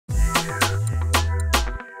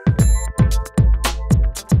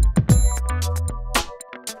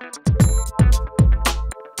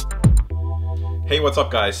What's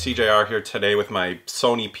up guys? SeeJayAre here today with my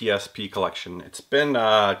Sony PSP collection. It's been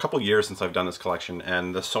a couple years since I've done this collection,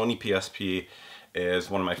 and the Sony PSP is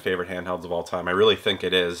one of my favorite handhelds of all time. I really think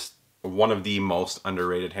it is one of the most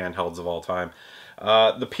underrated handhelds of all time.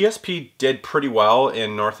 The PSP did pretty well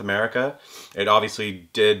in North America. It obviously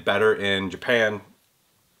did better in Japan.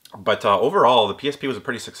 But overall, the PSP was a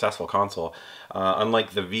pretty successful console.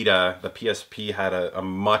 Unlike the Vita, the PSP had a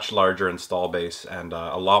much larger install base, and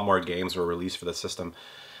a lot more games were released for the system.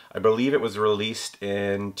 I believe it was released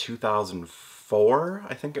in 2004,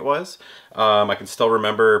 I think it was. I can still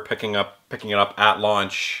remember picking it up at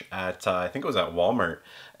launch at, I think it was at Walmart.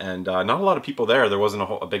 And not a lot of people there. There wasn't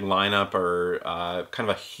a big lineup or kind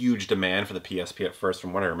of a huge demand for the PSP at first,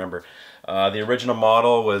 from what I remember. The original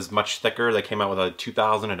model was much thicker. They came out with a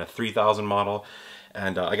 2000 and a 3000 model.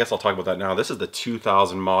 And I guess I'll talk about that now. This is the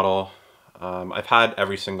 2000 model. I've had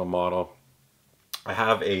every single model. I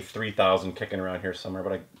have a 3000 kicking around here somewhere,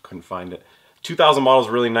 but I couldn't find it. 2000 model is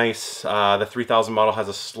really nice. The 3000 model has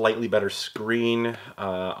a slightly better screen.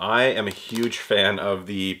 I am a huge fan of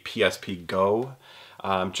the PSP Go.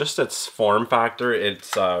 Just its form factor,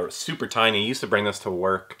 it's super tiny. I used to bring this to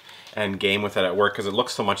work and game with it at work because it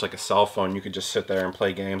looks so much like a cell phone. You could just sit there and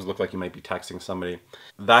play games, look like you might be texting somebody.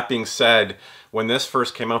 That being said, when this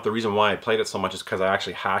first came out, the reason why I played it so much is because I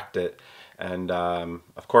actually hacked it. And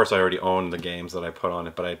of course I already owned the games that I put on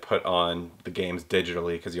it, but I put on the games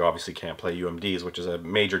digitally because you obviously can't play UMDs, which is a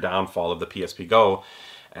major downfall of the PSP Go.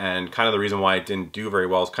 And kind of the reason why it didn't do very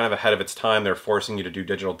well is kind of ahead of its time. They're forcing you to do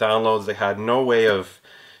digital downloads. They had no way of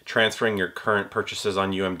transferring your current purchases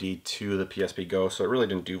on UMD to the PSP Go, so it really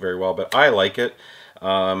didn't do very well. But I like it.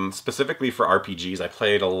 Specifically for RPGs, I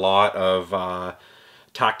played a lot of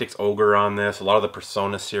Tactics Ogre on this. A lot of the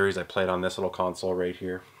Persona series I played on this little console right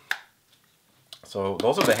here. So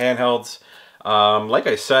those are the handhelds. Like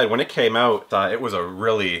I said, when it came out, it was a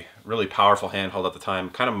really powerful handheld at the time.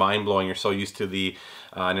 Kind of mind-blowing. You're so used to the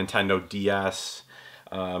Nintendo DS,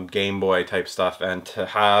 Game Boy type stuff, and to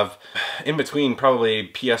have in between probably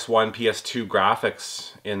PS1, PS2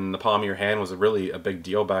 graphics in the palm of your hand was really a big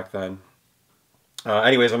deal back then.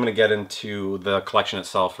 Anyways, I'm going to get into the collection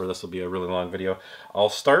itself, or this will be a really long video. I'll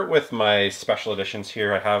start with my special editions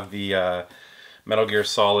here. I have the Metal Gear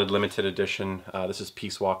Solid Limited Edition. This is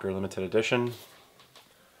Peace Walker Limited Edition.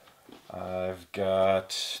 I've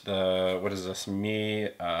got the, what is this,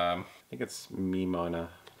 I think it's Mimana.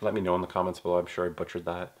 Let me know in the comments below, I'm sure I butchered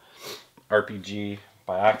that. RPG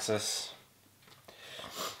by Axis.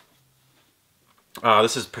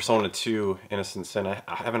 This is Persona 2 Innocent Sin. I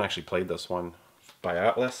haven't actually played this one, by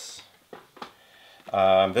Atlas.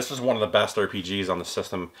 This is one of the best RPGs on the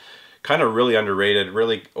system. Kind of really underrated,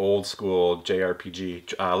 really old school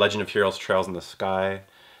JRPG. Legend of Heroes Trails in the Sky.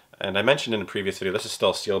 And I mentioned in a previous video, this is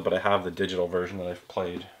still sealed, but I have the digital version that I've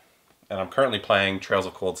played. And I'm currently playing Trails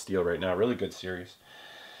of Cold Steel right now. Really good series.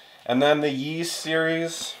 And then the Ys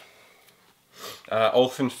series.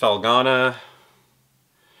 Ulfen Felghana.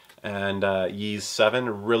 And Ys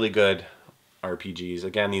 7. Really good RPGs.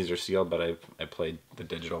 Again, these are sealed, but I played the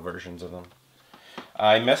digital versions of them.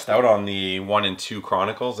 I missed out on the 1 and 2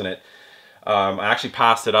 Chronicles, and I actually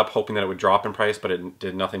passed it up hoping that it would drop in price, but it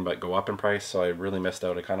did nothing but go up in price, so I really missed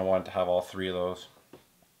out. I kind of wanted to have all 3 of those.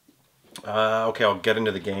 Okay, I'll get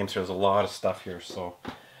into the games. There's a lot of stuff here, so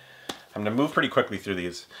I'm going to move pretty quickly through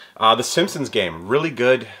these. The Simpsons game, really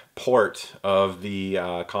good port of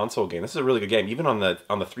the console game. This is a really good game. Even on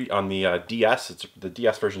the DS, the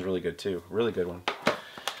DS version is really good too. Really good one.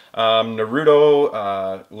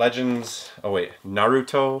 Naruto Legends. Oh wait,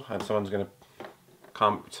 Naruto. Someone's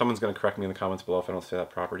gonna correct me in the comments below if I don't say that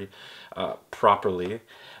properly.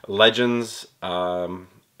 Legends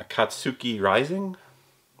Akatsuki Rising.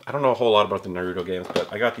 I don't know a whole lot about the Naruto games,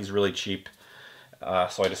 but I got these really cheap,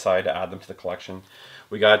 so I decided to add them to the collection.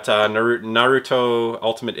 We got Naruto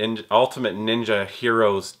Ultimate Ninja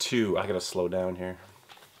Heroes 2. I gotta slow down here.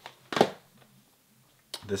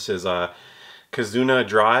 This is Kazuna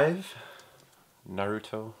Drive,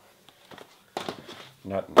 Naruto,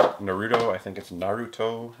 not Naruto, I think it's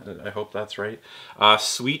Naruto, I hope that's right.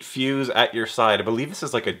 Sweet Fuse at Your Side. I believe this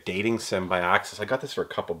is like a dating sim by Axis. I got this for a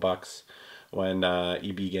couple bucks when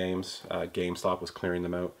EB Games, GameStop was clearing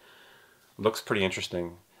them out. Looks pretty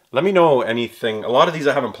interesting. Let me know anything. A lot of these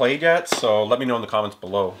I haven't played yet, so let me know in the comments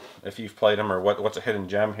below if you've played them or what's a hidden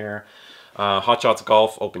gem here. Hot Shots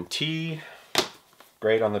Golf Open T.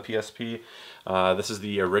 Great on the PSP. This is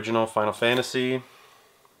the original Final Fantasy,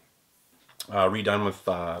 redone with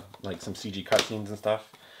like some CG cutscenes and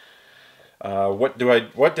stuff. What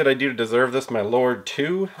did I do to deserve this, my lord?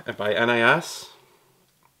 2 by NIS.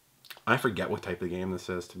 I forget what type of game this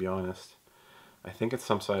is, to be honest. I think it's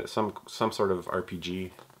some sort of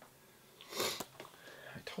RPG.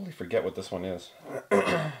 I totally forget what this one is.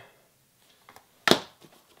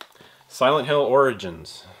 Silent Hill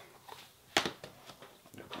Origins.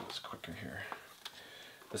 Do this quicker here.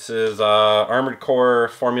 This is Armored Core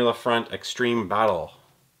Formula Front Extreme Battle.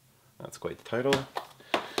 That's quite the title.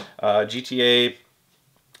 GTA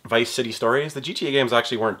Vice City Stories. The GTA games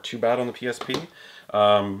actually weren't too bad on the PSP.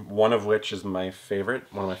 One of which is my favorite.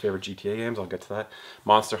 One of my favorite GTA games. I'll get to that.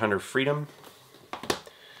 Monster Hunter Freedom.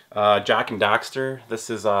 Jak and Daxter. This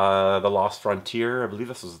is The Lost Frontier. I believe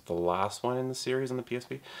this was the last one in the series on the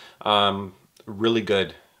PSP. Really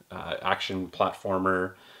good action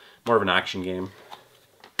platformer. More of an action game.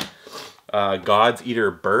 God's Eater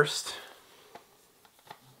Burst.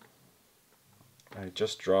 I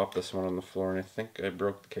just dropped this one on the floor and I think I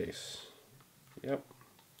broke the case. Yep.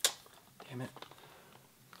 Damn it.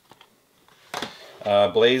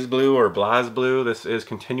 Blaze Blue or BlazBlue. This is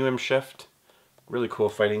Continuum Shift. Really cool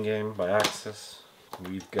fighting game by Axis.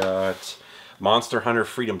 We've got Monster Hunter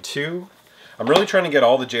Freedom 2. I'm really trying to get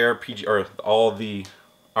all the JRPG or all the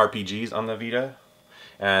RPGs on the Vita.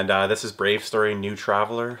 And this is Brave Story New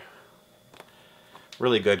Traveler.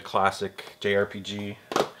 Really good classic JRPG.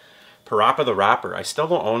 Parappa the Rapper. I still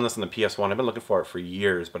don't own this on the PS1. I've been looking for it for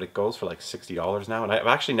years, but it goes for like $60 now, and I've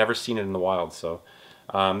actually never seen it in the wild. So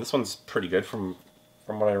this one's pretty good from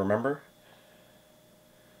what I remember.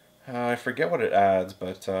 I forget what it adds,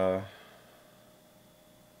 but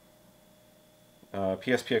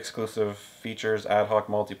PSP exclusive features, ad hoc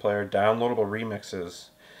multiplayer, downloadable remixes,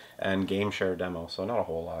 and game share demo. So not a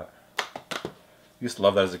whole lot. Used to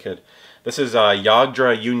love that as a kid. This is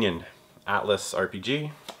Yagdra Union Atlas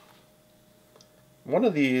RPG. One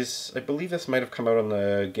of these, I believe this might have come out on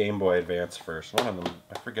the Game Boy Advance first. One of them,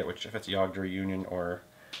 I forget which, if it's Yagdra Union or,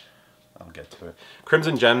 I'll get to it.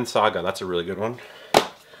 Crimson Gem Saga, that's a really good one.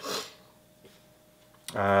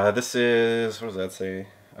 This is, what does that say?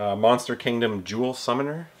 Monster Kingdom Jewel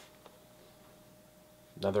Summoner.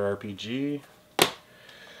 Another RPG.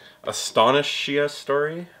 Astonishia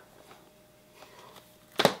Story.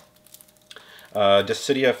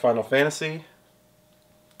 Dissidia Final Fantasy.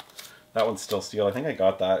 That one's still steel. I think I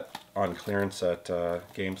got that on clearance at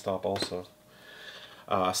GameStop also.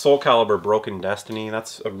 Soul Calibur Broken Destiny.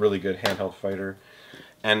 That's a really good handheld fighter.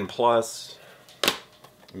 And plus,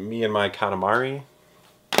 Me and My Katamari.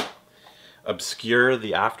 Obscure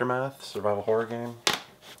the Aftermath survival horror game.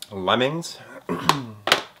 Lemmings.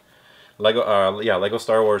 Lego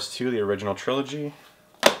Star Wars 2, the original trilogy.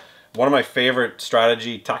 One of my favorite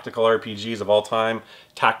strategy tactical RPGs of all time,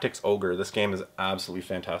 Tactics Ogre. This game is absolutely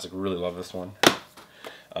fantastic. Really love this one.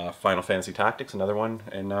 Final Fantasy Tactics, another one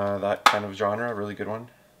in that kind of genre. Really good one.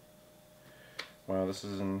 Wow, this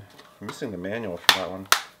is I'm missing the manual for that one.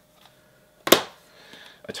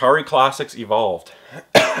 Atari Classics Evolved.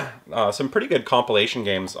 Some pretty good compilation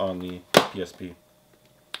games on the PSP.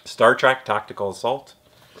 Star Trek Tactical Assault.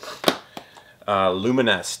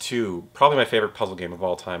 Lumines 2, probably my favorite puzzle game of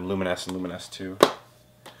all time, Lumines and Lumines 2.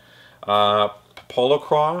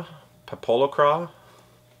 Popolocraw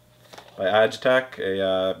by Agitech,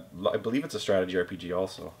 I believe it's a strategy RPG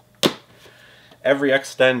also. Every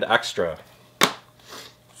Extend Extra.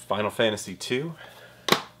 Final Fantasy 2.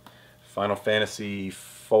 Final Fantasy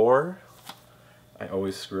 4. I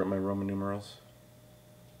always screw up my Roman numerals.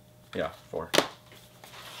 Yeah, 4.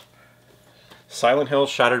 Silent Hill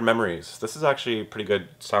Shattered Memories. This is actually a pretty good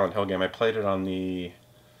Silent Hill game. I played it on the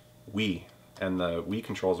Wii, and the Wii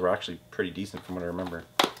controls were actually pretty decent from what I remember.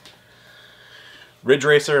 Ridge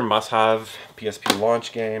Racer, must-have PSP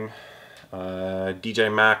launch game.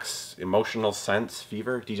 DJ Max Emotional Sense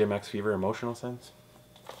Fever. DJ Max Fever Emotional Sense.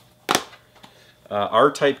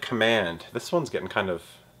 R-Type Command. This one's getting kind of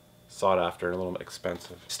sought after and a little bit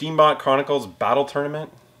expensive. Steambot Chronicles Battle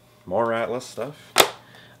Tournament. More Atlas stuff.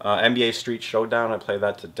 NBA Street Showdown, I played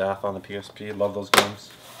that to death on the PSP. Love those games.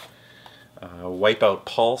 Wipeout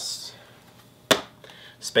Pulse.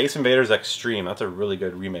 Space Invaders Extreme. That's a really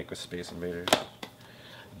good remake of Space Invaders.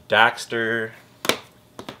 Daxter.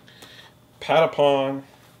 Patapon.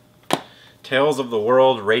 Tales of the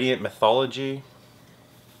World Radiant Mythology.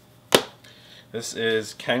 This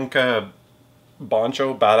is Kenka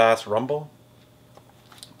Bancho Badass Rumble.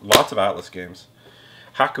 Lots of Atlas games.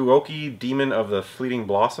 Hakuoki, Demon of the Fleeting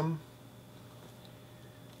Blossom.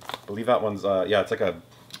 I believe that one's, yeah, it's like a,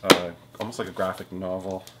 almost like a graphic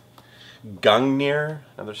novel. Gungnir,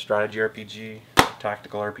 another strategy RPG,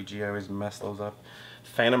 tactical RPG, I always mess those up.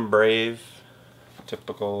 Phantom Brave,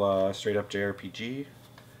 typical straight up JRPG.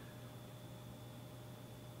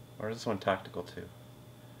 Or is this one tactical too?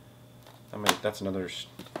 That's another,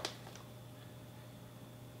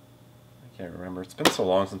 can't remember. It's been so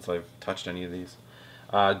long since I've touched any of these.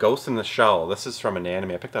 Ghost in the Shell. This is from an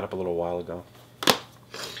anime. I picked that up a little while ago.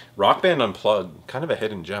 Rock Band Unplugged. Kind of a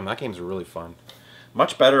hidden gem. That game's really fun.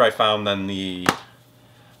 Much better, I found, than the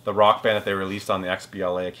Rock Band that they released on the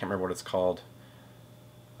XBLA. I can't remember what it's called.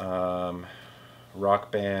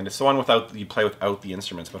 Rock Band. It's the one without you play without the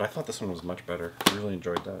instruments, but I thought this one was much better. I really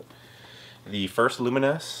enjoyed that. The First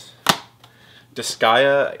Luminous.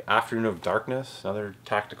 Disgaea, Afternoon of Darkness, another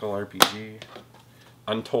tactical RPG.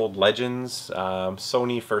 Untold Legends,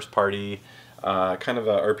 Sony first party, kind of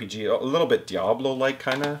a RPG, a little bit Diablo-like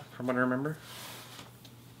kind of, from what I remember.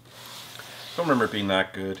 Don't remember it being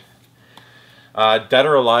that good. Dead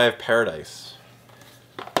or Alive Paradise.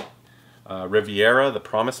 Riviera, The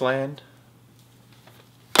Promised Land.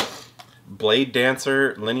 Blade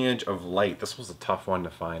Dancer, Lineage of Light. This was a tough one to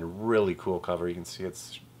find. Really cool cover. You can see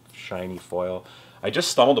it's shiny foil. I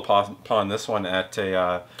just stumbled upon this one at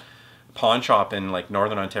a pawn shop in like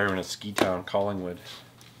Northern Ontario in a ski town, Collingwood.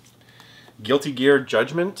 Guilty Gear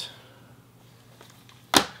Judgment.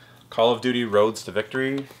 Call of Duty Roads to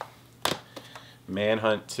Victory.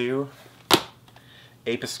 Manhunt 2.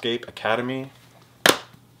 Ape Escape Academy.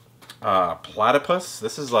 Platypus.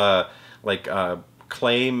 This is like a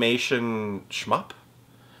claymation shmup.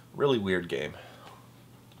 Really weird game.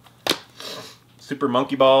 Super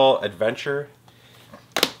Monkey Ball Adventure.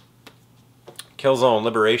 Killzone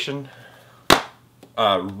Liberation.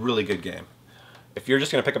 Really good game. If you're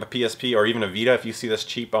just going to pick up a PSP or even a Vita, if you see this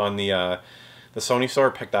cheap on the Sony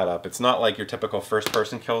store, pick that up. It's not like your typical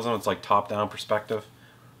first-person Killzone. It's like top-down perspective.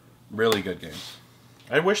 Really good game.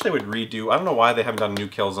 I wish they would redo... I don't know why they haven't done a new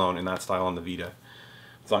Killzone in that style on the Vita.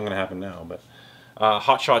 It's not going to happen now, but...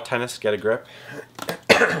 Hot Shot Tennis, Get a Grip.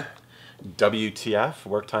 WTF,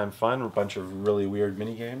 Work Time Fun, a bunch of really weird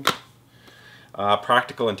mini-games.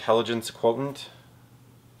 Practical Intelligence Quotient.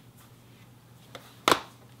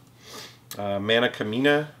 Mana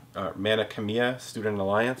Khemia, Student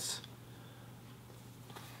Alliance.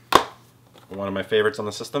 One of my favorites on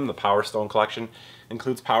the system, the Power Stone Collection.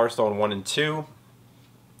 Includes Power Stone 1 and 2.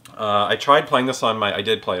 I tried playing this on my... I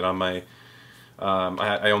did play it on my...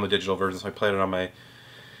 I own the digital version, so I played it on my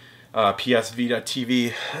PS Vita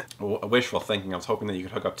TV. Wishful thinking. I was hoping that you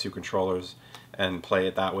could hook up 2 controllers and play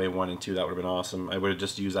it that way, 1 and 2. That would have been awesome. I would have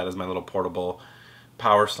just used that as my little portable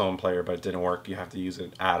Power Stone player, but it didn't work. You have to use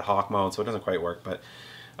it ad hoc mode, so it doesn't quite work. But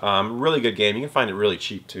really good game. You can find it really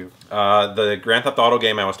cheap too. The Grand Theft Auto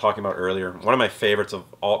game I was talking about earlier. One of my favorites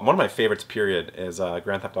period is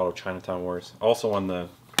Grand Theft Auto Chinatown Wars. Also on the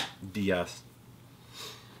DS.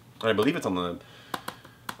 I believe it's on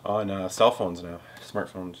cell phones now,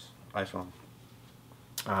 smartphones, iPhone.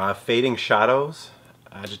 Fading Shadows,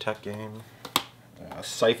 Agitech game.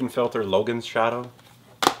 Siphon Filter, Logan's Shadow.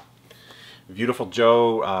 Beautiful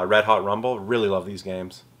Joe, Red Hot Rumble. Really love these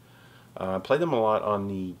games. Played them a lot on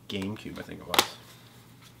the GameCube, I think it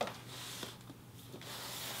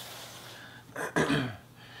was.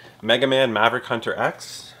 Mega Man Maverick Hunter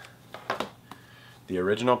X. The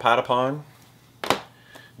original Patapon.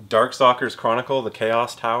 Darkstalkers Chronicle, The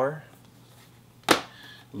Chaos Tower.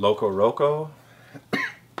 Loco Roco.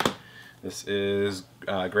 This is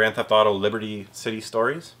Grand Theft Auto Liberty City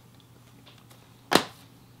Stories.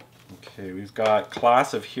 Okay, we've got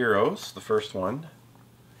Class of Heroes, the first one.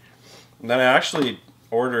 And then I actually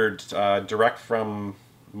ordered direct from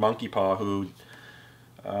Monkey Paw, who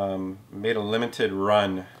made a limited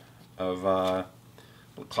run of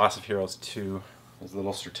Class of Heroes 2. There's a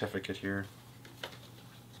little certificate here.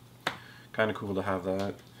 Kind of cool to have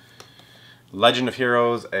that. Legend of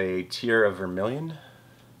Heroes, A Tear of Vermilion.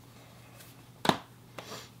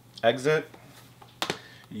 Exit.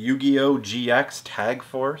 Yu-Gi-Oh! GX Tag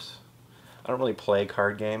Force. I don't really play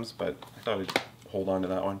card games, but I thought I'd hold on to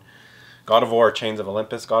that one. God of War Chains of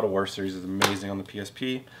Olympus. God of War series is amazing on the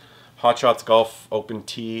PSP. Hot Shots Golf Open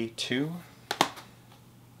T2.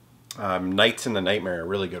 Knights in the Nightmare, a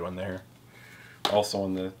really good one there. Also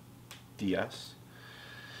on the DS.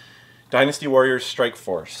 Dynasty Warriors Strike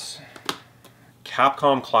Force.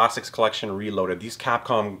 Capcom Classics Collection Reloaded. These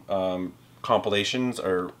Capcom compilations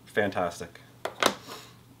are fantastic.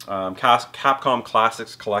 Capcom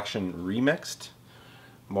Classics Collection Remixed.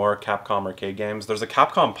 More Capcom arcade games. There's a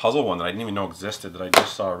Capcom puzzle one that I didn't even know existed that I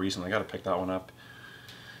just saw recently. I gotta pick that one up.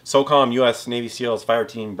 SOCOM US Navy SEALs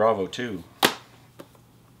Fireteam Bravo 2.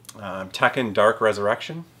 Tekken Dark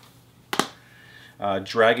Resurrection.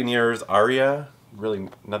 Dragoneers Aria. Really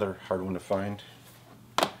another hard one to find.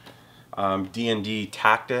 D&D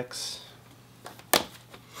Tactics.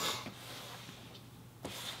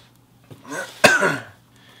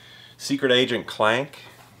 Secret Agent Clank.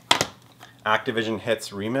 Activision Hits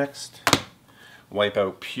Remixed.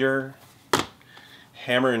 Wipeout Pure,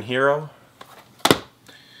 Hammer and Hero,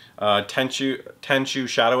 Tenchu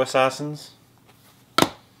Shadow Assassins,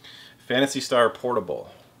 Phantasy Star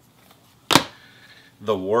Portable,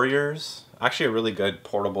 The Warriors. Actually, a really good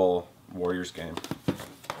portable Warriors game.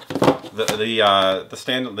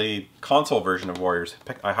 The console version of Warriors.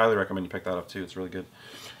 I highly recommend you pick that up too. It's really good.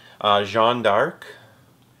 Jeanne d'Arc.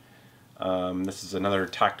 This is another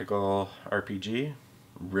tactical RPG.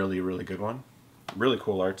 Really good one. Really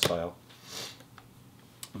cool art style.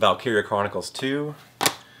 Valkyria Chronicles 2.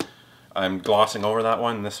 I'm glossing over that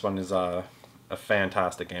one. This one is a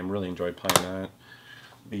fantastic game. Really enjoyed playing that.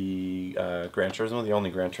 The Gran Turismo, the only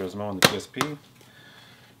Gran Turismo on the PSP.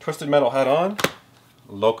 Twisted Metal Head-On.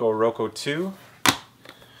 Loco Roco 2.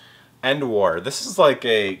 End War. This is like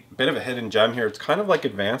a bit of a hidden gem here. It's kind of like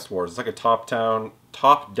Advanced Wars. It's like a top-down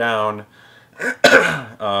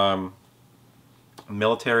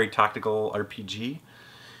military tactical RPG.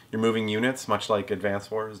 You're moving units, much like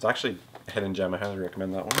Advanced Wars. It's actually a hidden gem. I highly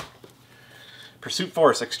recommend that one. Pursuit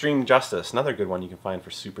Force Extreme Justice. Another good one you can find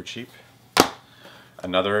for super cheap.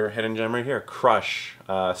 Another hidden gem right here. Crush.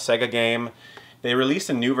 Sega game. They released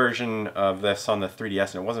a new version of this on the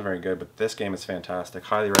 3DS and it wasn't very good, but this game is fantastic.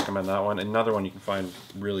 Highly recommend that one. Another one you can find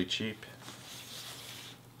really cheap.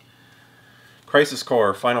 Crisis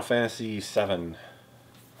Core, Final Fantasy VII.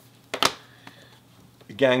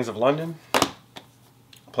 Gangs of London.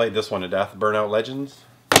 Played this one to death. Burnout Legends.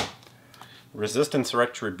 Resistance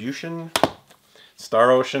Retribution. Star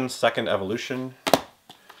Ocean, Second Evolution.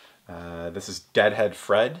 This is Deadhead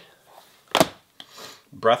Fred.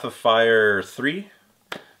 Breath of Fire 3.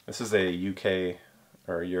 This is a UK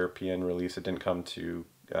or European release. It didn't come to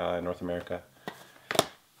North America.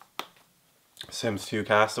 Sims 2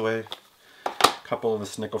 Castaway. A couple of the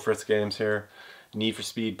Snickle Fritz games here. Need for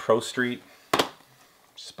Speed Pro Street.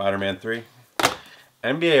 Spider-Man 3.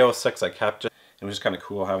 NBA 06 I kept it. It was just kind of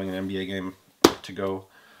cool having an NBA game to go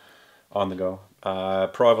on the go.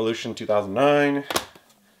 Pro Evolution 2009.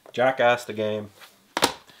 Jackass the game.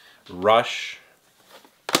 Rush.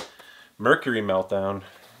 Mercury Meltdown,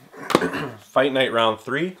 Fight Night Round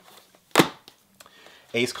 3,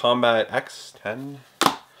 Ace Combat X10,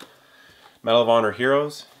 Medal of Honor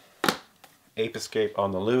Heroes, Ape Escape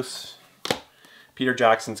on the Loose, Peter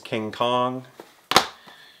Jackson's King Kong,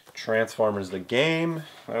 Transformers the Game.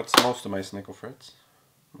 That's most of my Snickle Fritz,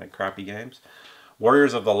 my crappy games.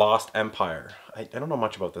 Warriors of the Lost Empire. I don't know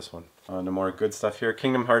much about this one. No more good stuff here.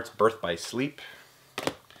 Kingdom Hearts Birth by Sleep,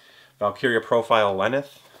 Valkyria Profile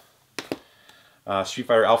Lenneth, Street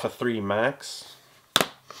Fighter Alpha 3 Max,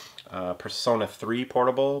 Persona 3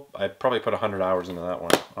 Portable. I probably put 100 hours into that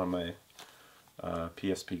one on my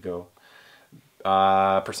PSP Go.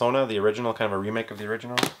 Persona, the original, kind of a remake of the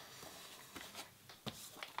original.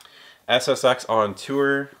 SSX on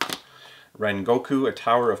Tour, Rengoku, A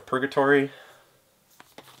Tower of Purgatory.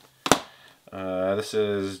 This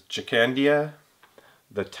is Jacandia,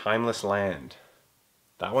 The Timeless Land.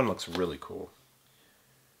 That one looks really cool.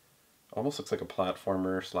 Almost looks like a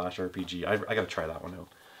platformer slash RPG. I gotta try that one out.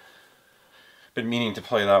 Been meaning to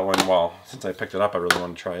play that one. Well, since I picked it up, I really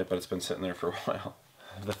want to try it, but it's been sitting there for a while.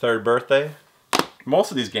 The Third Birthday.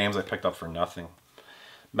 Most of these games I picked up for nothing.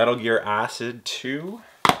 Metal Gear Acid 2.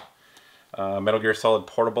 Metal Gear Solid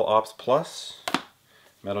Portable Ops Plus.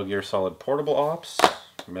 Metal Gear Solid Portable Ops.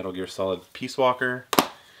 Metal Gear Solid Peace Walker.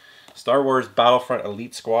 Star Wars Battlefront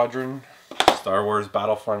Elite Squadron. Star Wars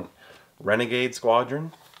Battlefront Renegade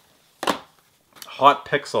Squadron. Hot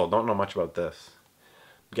Pixel, don't know much about this.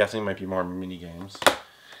 I'm guessing it might be more mini games.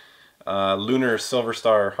 Lunar Silver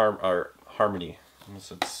Star Harmony.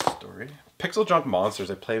 What's its story? Pixel Junk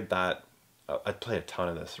Monsters, I played that. I played a ton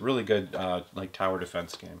of this. Really good like tower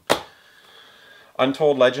defense game.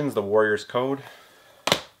 Untold Legends, The Warrior's Code.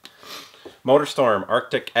 Motorstorm,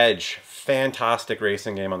 Arctic Edge. Fantastic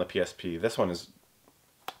racing game on the PSP. This one is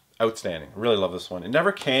outstanding. Really love this one. It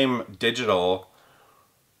never came digital.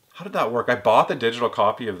 How did that work? I bought the digital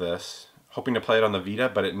copy of this, hoping to play it on the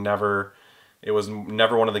Vita, but it was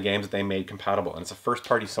never one of the games that they made compatible. And it's a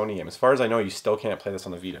first-party Sony game. As far as I know, you still can't play this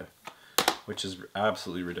on the Vita, which is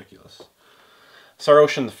absolutely ridiculous. Star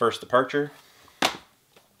Ocean, The First Departure.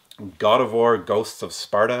 God of War, Ghosts of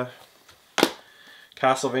Sparta.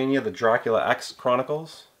 Castlevania, The Dracula X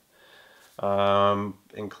Chronicles.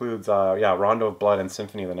 Includes, yeah, Rondo of Blood and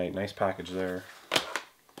Symphony of the Night. Nice package there.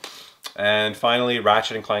 And finally,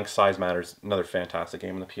 Ratchet & Clank Size Matters, another fantastic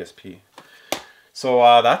game on the PSP.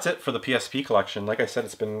 So that's it for the PSP collection. Like I said,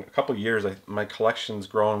 it's been a couple years. My collection's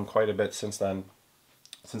grown quite a bit since then,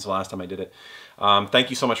 since the last time I did it. Thank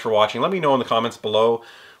you so much for watching. Let me know in the comments below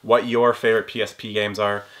what your favorite PSP games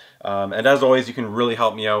are. And as always, you can really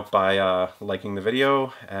help me out by liking the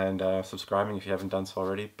video and subscribing if you haven't done so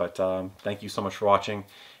already. But thank you so much for watching,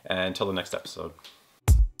 and until the next episode.